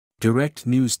Direct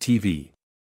News TV.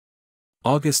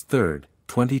 August 3,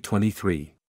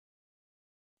 2023.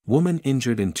 Woman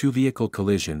injured in two-vehicle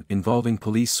collision involving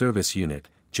police service unit,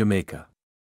 Jamaica.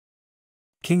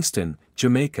 Kingston,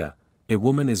 Jamaica. A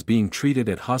woman is being treated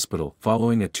at hospital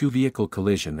following a two-vehicle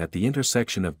collision at the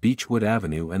intersection of Beechwood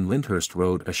Avenue and Lyndhurst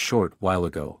Road a short while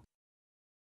ago.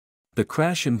 The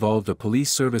crash involved a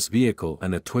police service vehicle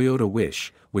and a Toyota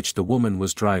Wish, which the woman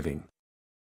was driving.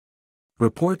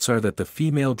 Reports are that the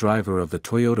female driver of the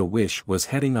Toyota Wish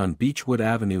was heading on Beechwood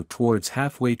Avenue towards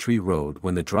Halfway Tree Road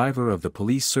when the driver of the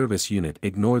police service unit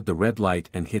ignored the red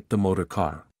light and hit the motor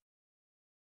car.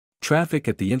 Traffic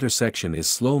at the intersection is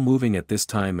slow-moving at this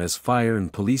time as fire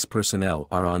and police personnel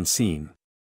are on scene.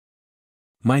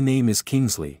 My name is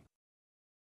Kingsley.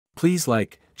 Please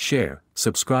like, share,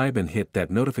 subscribe and hit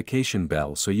that notification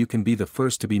bell so you can be the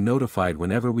first to be notified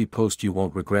whenever we post. You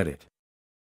won't regret it.